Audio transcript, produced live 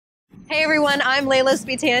Hey everyone, I'm Leila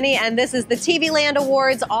Sbitani, and this is the TV Land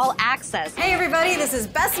Awards All Access. Hey everybody, this is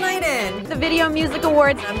Best Night In, the Video Music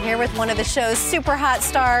Awards. I'm here with one of the show's super hot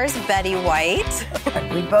stars, Betty White.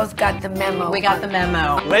 We both got the memo. We got the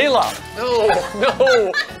memo. Leila!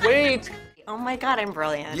 No, wait. Oh my God, I'm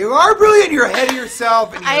brilliant. You are brilliant. You're ahead of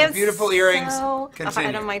yourself, and you have beautiful earrings. So Continue.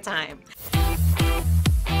 ahead of my time.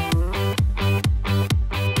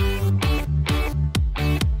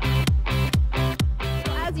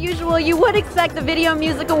 As usual, you would expect the Video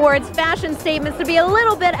Music Awards fashion statements to be a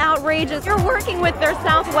little bit outrageous. You're working with their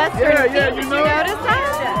Southwestern Yeah, theme. you Did know. you notice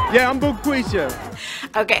that? Yeah, I'm Boquisha.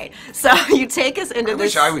 Okay, so you take us into I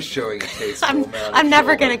this. wish I was showing a tasteful amount of I'm never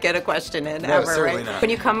silver. gonna get a question in No, ever, certainly right? not. When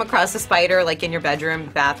you come across a spider, like in your bedroom,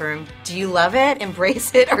 bathroom, do you love it,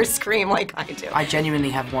 embrace it, or scream like I do? I genuinely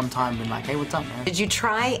have one time been like, hey, what's up, man? Did you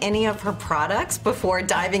try any of her products before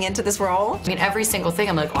diving into this role? I mean, every single thing,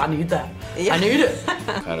 I'm like, oh, I need that. Yeah. I need it.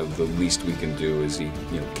 Kind of the least we can do is eat,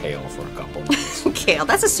 kale for a couple minutes. Kale,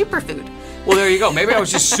 that's a superfood. Well, there you go. Maybe I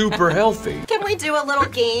was just super healthy. Can we do a little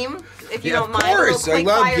game, if you Yeah, don't of mind? course. A I little quick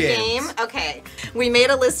love fire games. game. Okay, we made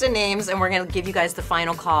a list of names, and we're gonna give you guys the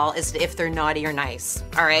final call as to if they're naughty or nice.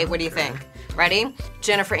 All right, what do you think? Ready?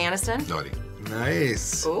 Jennifer Aniston. Naughty.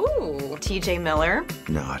 Nice. Ooh, T.J. Miller.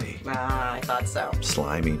 Naughty. Ah, I thought so.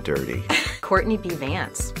 Slimy, dirty. Courtney B.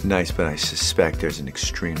 Vance. Nice, but I suspect there's an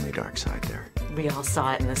extremely dark side there. We all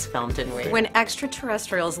saw it in this film, didn't we? When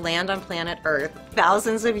extraterrestrials land on planet Earth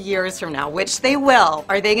thousands of years from now, which they will,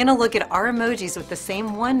 are they gonna look at our emojis with the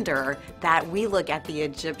same wonder that we look at the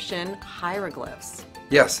Egyptian hieroglyphs?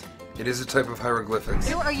 Yes, it is a type of hieroglyphics.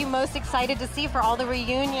 Who are you most excited to see for all the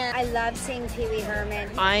reunion? I love seeing Pee Wee Herman.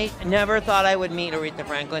 I never thought I would meet Aretha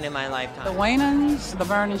Franklin in my lifetime. The Waynons,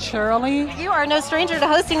 Laverne and Shirley. You are no stranger to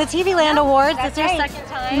hosting the TV Land Awards. That's It's your right. second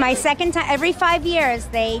time. My second time. Every 5 years,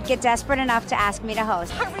 they get desperate enough to ask me to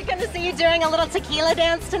host. Are we gonna see you doing a little tequila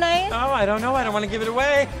dance tonight? Oh, I don't know. I don't want to give it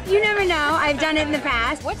away. You never know. I've done it in the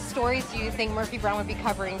past. What stories do you think Murphy Brown would be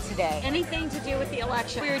covering today? Anything to do with the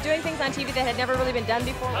election. We were doing things on TV that had never really been done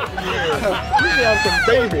before.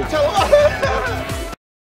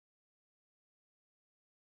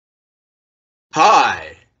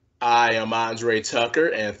 Hi, I am Andre Tucker,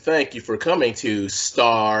 and thank you for coming to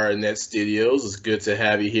Star Net Studios. It's good to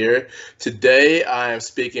have you here. Today, I am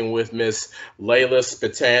speaking with Miss Leila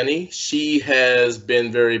Sbitani. She has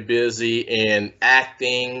been very busy in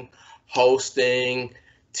acting, hosting,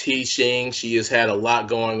 teaching. She has had a lot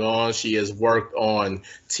going on. She has worked on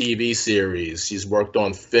TV series. She's worked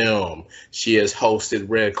on film. She has hosted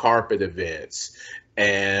red carpet events,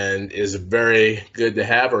 and it's very good to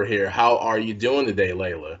have her here. How are you doing today,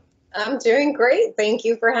 Leila? I'm doing great. Thank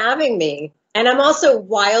you for having me. And I'm also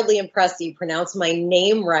wildly impressed that you pronounce my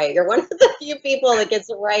name right. You're one of the few people that gets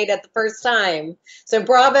it right at the first time. So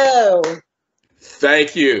bravo.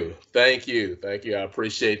 Thank you. Thank you. Thank you. I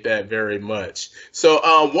appreciate that very much. So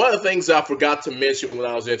one of the things I forgot to mention when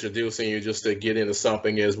I was introducing you, just to get into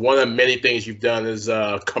something, is one of the many things you've done is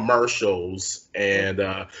commercials. And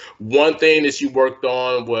one thing that you worked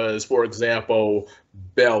on was, for example,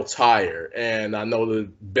 Bell Tire. And I know that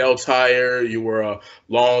Bell Tire, you were a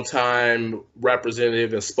longtime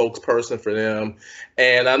representative and spokesperson for them.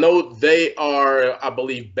 And I know they are, I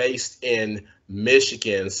believe, based in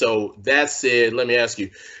Michigan. So that said, let me ask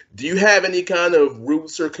you, do you have any kind of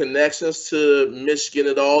roots or connections to Michigan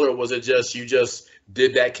at all? Or was it just you just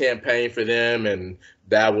did that campaign for them and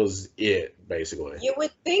that was it, basically? You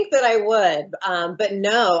would think that I would, but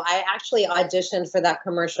no, I actually auditioned for that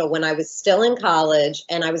commercial when I was still in college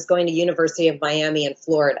and I was going to University of Miami in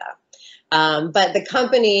Florida. But the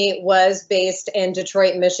company was based in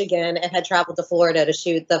Detroit, Michigan, and had traveled to Florida to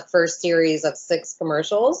shoot the first series of 6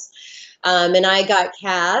 commercials. And I got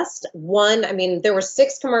cast. There were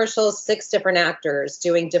 6 commercials, 6 different actors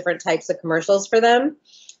doing different types of commercials for them.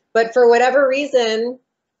 But for whatever reason,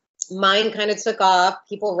 mine kind of took off.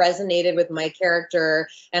 People resonated with my character,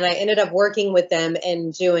 and I ended up working with them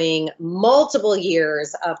and doing multiple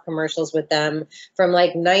years of commercials with them from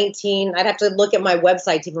like 19. I'd have to look at my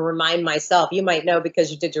website to even remind myself. You might know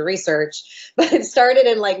because you did your research, but it started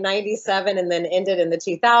in like 97 and then ended in the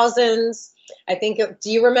 2000s. I think,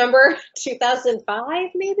 do you remember 2005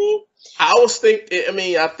 maybe? I was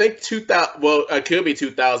I think 2000, well, it could be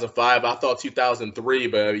 2005. I thought 2003,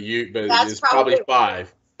 but it's probably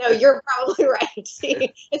 5. No, you're probably right.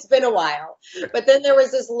 It's been a while. But then there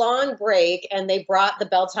was this long break and they brought the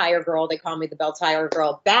Bell Tire Girl, they call me the Bell Tire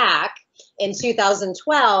Girl, back. in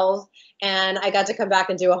 2012. And I got to come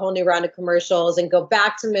back and do a whole new round of commercials and go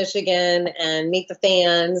back to Michigan and meet the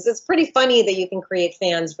fans. It's pretty funny that you can create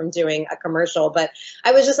fans from doing a commercial, but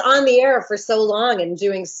I was just on the air for so long and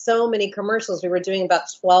doing so many commercials. We were doing about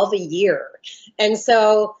 12 a year. And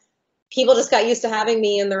so people just got used to having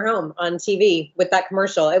me in their home on TV with that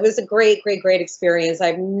commercial. It was a great, great, great experience. I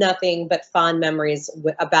have nothing but fond memories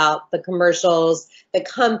about the commercials, the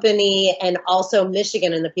company, and also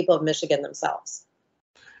Michigan and the people of Michigan themselves.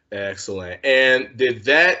 Excellent. And did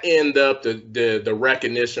that end up the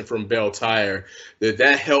recognition from Bell Tire? Did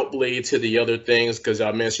that help lead to the other things? Because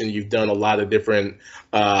I mentioned you've done a lot of different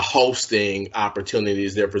hosting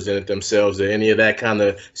opportunities that presented themselves. Did any of that kind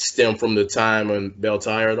of stem from the time on Bell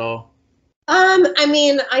Tire at all? I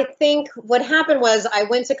mean, I think what happened was I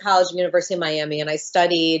went to college at University of Miami and I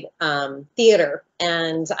studied theater,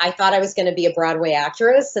 and I thought I was going to be a Broadway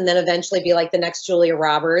actress and then eventually be like the next Julia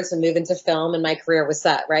Roberts and move into film, and my career was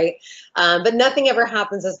set, right? But nothing ever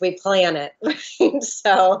happens as we plan it, right?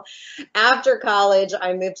 So after college,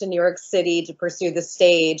 I moved to New York City to pursue the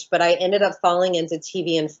stage, but I ended up falling into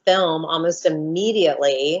TV and film almost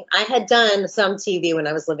immediately. I had done some TV when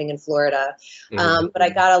I was living in Florida, but I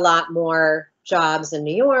got a lot more jobs in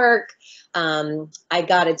New York. I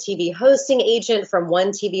got a TV hosting agent from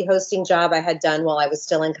one TV hosting job I had done while I was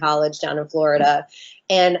still in college down in Florida.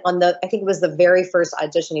 And I think it was the very first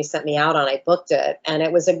audition he sent me out on, I booked it. And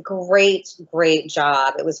it was a great, great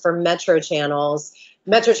job. It was for Metro Channels.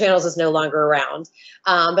 Metro Channels is no longer around.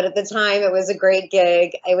 But at the time, it was a great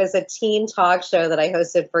gig. It was a teen talk show that I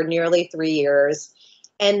hosted for nearly 3 years.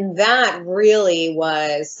 And that really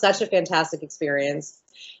was such a fantastic experience.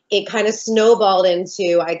 It kind of snowballed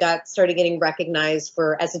into, started getting recognized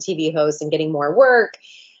as a TV host and getting more work.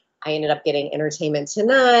 I ended up getting Entertainment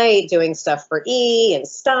Tonight, doing stuff for E! And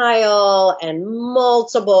Style, and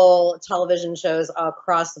multiple television shows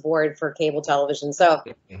across the board for cable television. So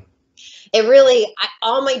it really,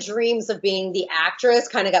 all my dreams of being the actress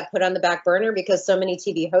kind of got put on the back burner because so many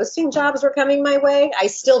TV hosting jobs were coming my way. I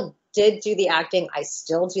still did do the acting. I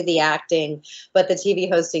still do the acting, but the TV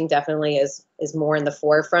hosting definitely is more in the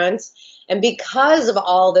forefront. And because of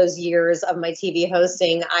all those years of my TV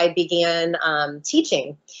hosting, I began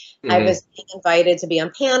teaching. I was being invited to be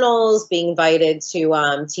on panels, being invited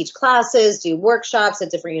to teach classes, do workshops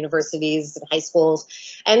at different universities and high schools.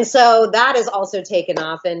 And so that has also taken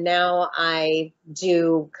off. And now I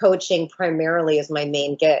do coaching primarily as my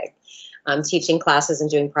main gig. I'm teaching classes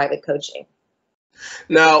and doing private coaching.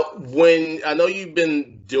 Now, when I know you've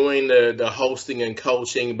been doing the hosting and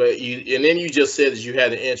coaching, but then you just said that you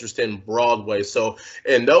had an interest in Broadway. So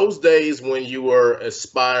in those days when you were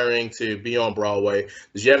aspiring to be on Broadway,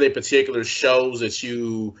 did you have any particular shows that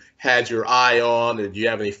you had your eye on, or do you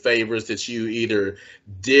have any favorites that you either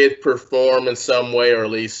did perform in some way, or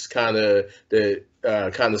at least kind of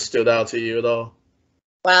stood out to you at all?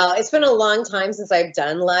 Wow, it's been a long time since I've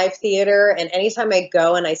done live theater, and anytime I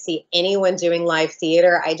go and I see anyone doing live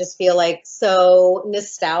theater, I just feel like so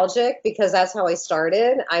nostalgic because that's how I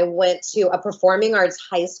started. I went to a performing arts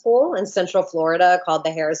high school in Central Florida called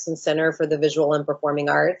the Harrison Center for the Visual and Performing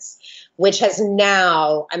Arts, which has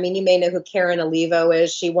now, I mean, you may know who Karen Olivo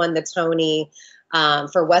is. She won the Tony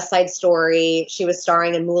for West Side Story. She was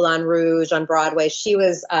starring in Moulin Rouge on Broadway. She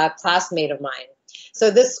was a classmate of mine. So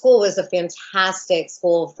this school was a fantastic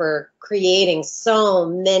school for creating so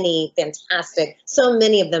many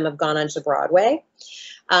of them have gone on to Broadway.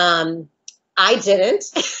 I didn't.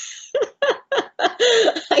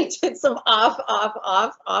 I did some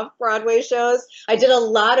off Broadway shows. I did a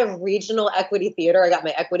lot of regional equity theater. I got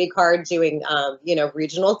my equity card doing,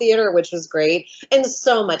 regional theater, which was great and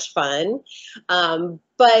so much fun.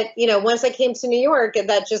 But, once I came to New York,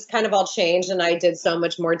 that just kind of all changed, and I did so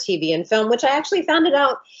much more TV and film, which I actually found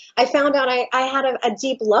out I had a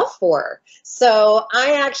deep love for. So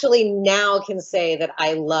I actually now can say that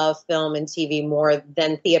I love film and TV more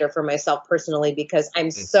than theater for myself personally, because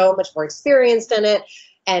I'm so much more experienced in it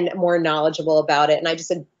and more knowledgeable about it. And I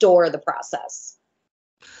just adore the process.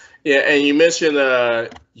 Yeah, and you mentioned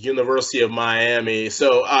University of Miami.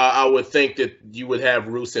 So I would think that you would have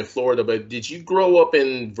roots in Florida, but did you grow up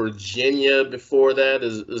in Virginia before that?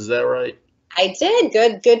 Is that right? I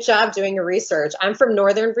did. Good job doing your research. I'm from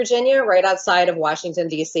Northern Virginia, right outside of Washington,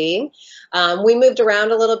 D.C. We moved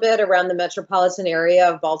around a little bit around the metropolitan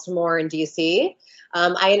area of Baltimore and D.C.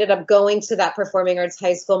 I ended up going to that performing arts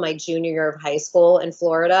high school my junior year of high school in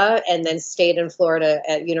Florida, and then stayed in Florida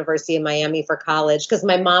at University of Miami for college because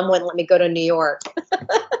my mom wouldn't let me go to New York.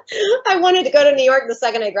 I wanted to go to New York the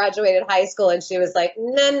second I graduated high school, and she was like,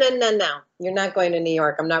 no, you're not going to New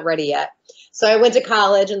York. I'm not ready yet. So I went to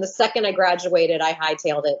college, and the second I graduated, I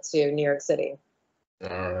hightailed it to New York City.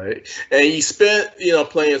 All right. And you spent,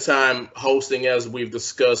 plenty of time hosting, as we've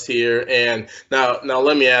discussed here. And now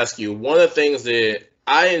let me ask you, one of the things that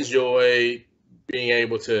I enjoy being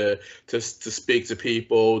able to speak to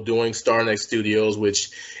people doing Star Next Studios,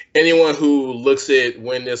 which anyone who looks at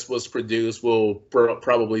when this was produced will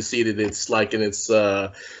probably see that it's like in its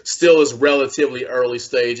still is relatively early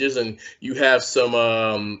stages, and you have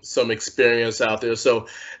some experience out there. So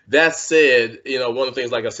that said, one of the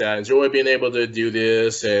things, like I said, I enjoy being able to do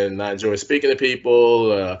this, and I enjoy speaking to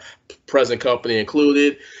people, present company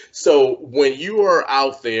included. So when you are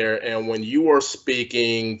out there and when you are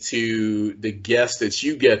speaking to the guests that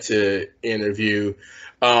you get to interview,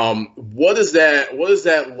 what is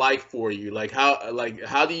that like for you?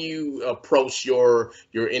 How do you approach your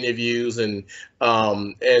interviews, and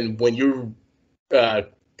when you're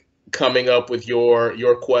coming up with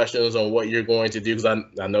your questions on what you're going to do? Because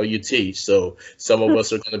I know you teach, so some of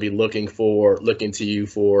us are going to be looking to you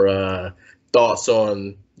for thoughts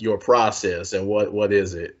on your process, and what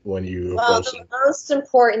is it when you approach the most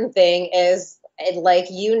important thing is, like,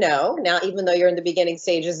 now, even though you're in the beginning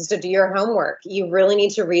stages, is to do your homework. You really need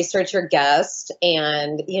to research your guest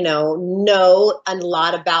and know a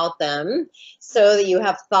lot about them so that you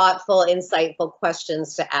have thoughtful, insightful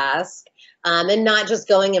questions to ask. And not just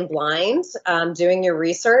going in blind, doing your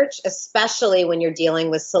research, especially when you're dealing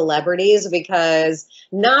with celebrities, because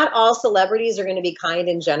not all celebrities are going to be kind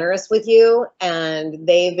and generous with you. And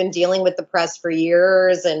they've been dealing with the press for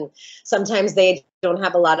years, and sometimes they don't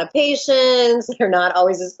have a lot of patience. They're not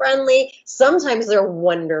always as friendly. Sometimes they're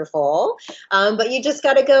wonderful. But you just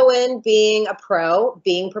got to go in being a pro,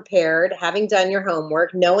 being prepared, having done your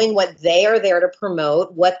homework, knowing what they are there to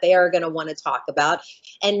promote, what they are going to want to talk about,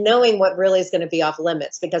 and knowing what really is going to be off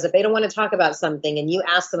limits. Because if they don't want to talk about something and you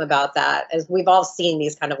ask them about that, as we've all seen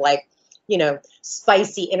these kind of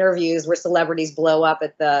spicy interviews where celebrities blow up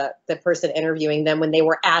at the person interviewing them when they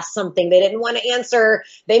were asked something they didn't want to answer.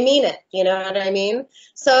 They mean it. You know what I mean?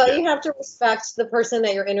 So you have to respect the person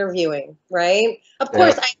that you're interviewing, right? Of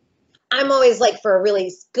course, I'm always like for a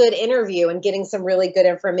really good interview and getting some really good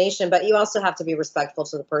information, but you also have to be respectful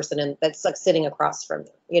to the person that's like sitting across from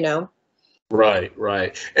you, Right.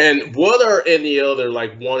 And what are any other,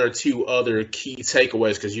 like, one or two other key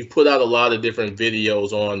takeaways? Because you put out a lot of different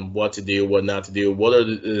videos on what to do, what not to do. What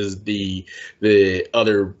is the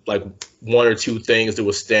other, like, one or two things that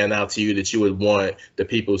would stand out to you that you would want the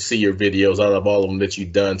people who see your videos, out of all of them that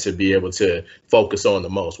you've done, to be able to focus on the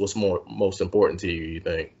most? What's most important to you, you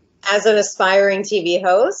think? As an aspiring TV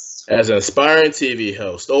host? As an aspiring TV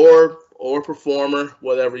host or performer,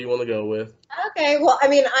 whatever you want to go with. Okay, well, I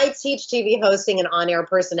mean, I teach TV hosting and on-air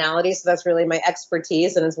personality, so that's really my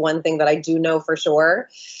expertise, and it's one thing that I do know for sure.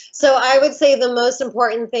 So I would say the most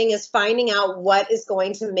important thing is finding out what is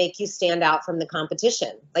going to make you stand out from the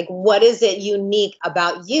competition. Like, what is it unique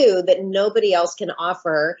about you that nobody else can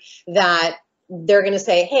offer, that they're going to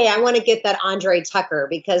say, hey, I want to get that Andre Tucker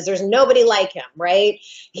because there's nobody like him, right?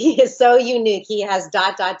 He is so unique. He has ...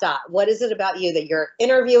 What is it about you, that your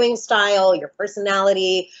interviewing style, your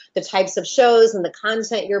personality, the types of shows and the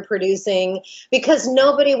content you're producing? Because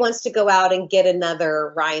nobody wants to go out and get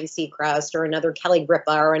another Ryan Seacrest or another Kelly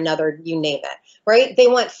Ripa or another, you name it, right? They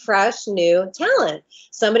want fresh, new talent,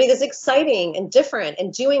 somebody that's exciting and different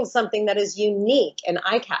and doing something that is unique and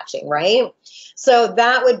eye-catching, right? So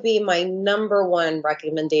that would be my number one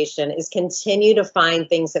recommendation, is continue to find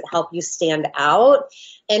things that help you stand out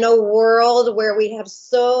in a world where we have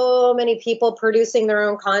so many people producing their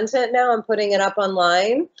own content now and putting it up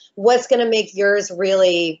online. What's going to make yours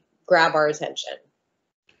really grab our attention?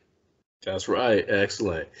 That's right.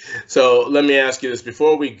 Excellent. So let me ask you this.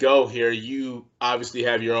 Before we go here, you obviously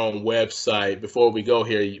have your own website. Before we go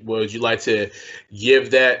here, would you like to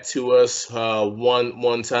give that to us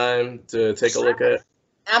one time to take a look at?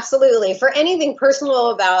 Absolutely. For anything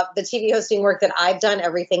personal about the TV hosting work that I've done,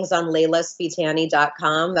 everything's on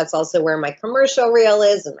LeilaSbitani.com. That's also where my commercial reel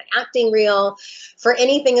is and my acting reel. For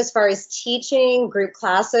anything as far as teaching, group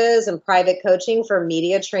classes, and private coaching for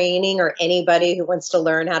media training, or anybody who wants to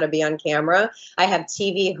learn how to be on camera, I have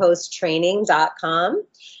tvhosttraining.com.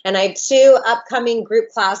 And I have 2 upcoming group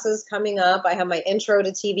classes coming up. I have my Intro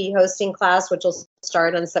to TV Hosting class, which will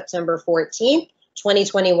start on September 14th.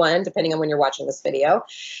 2021, depending on when you're watching this video.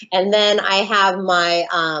 And then I have my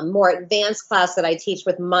more advanced class that I teach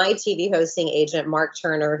with my TV hosting agent, Mark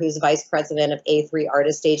Turner, who's vice president of A3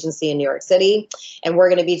 Artist Agency in New York City. And we're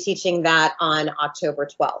going to be teaching that on October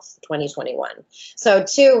 12th, 2021. So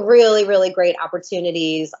 2 really, really great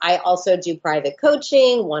opportunities. I also do private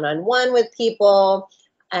coaching, one-on-one with people.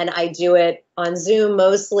 And I do it on Zoom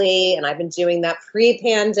mostly. And I've been doing that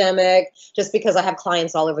pre-pandemic just because I have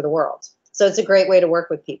clients all over the world. So it's a great way to work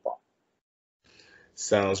with people.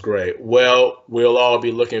 Sounds great. Well, we'll all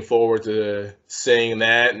be looking forward to seeing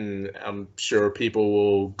that, and I'm sure people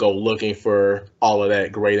will go looking for all of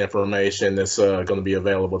that great information that's going to be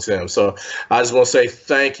available to them. So I just want to say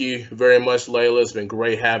thank you very much, Leila. It's been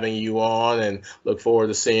great having you on, and look forward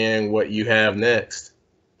to seeing what you have next.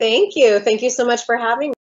 Thank you. Thank you so much for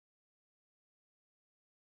having me.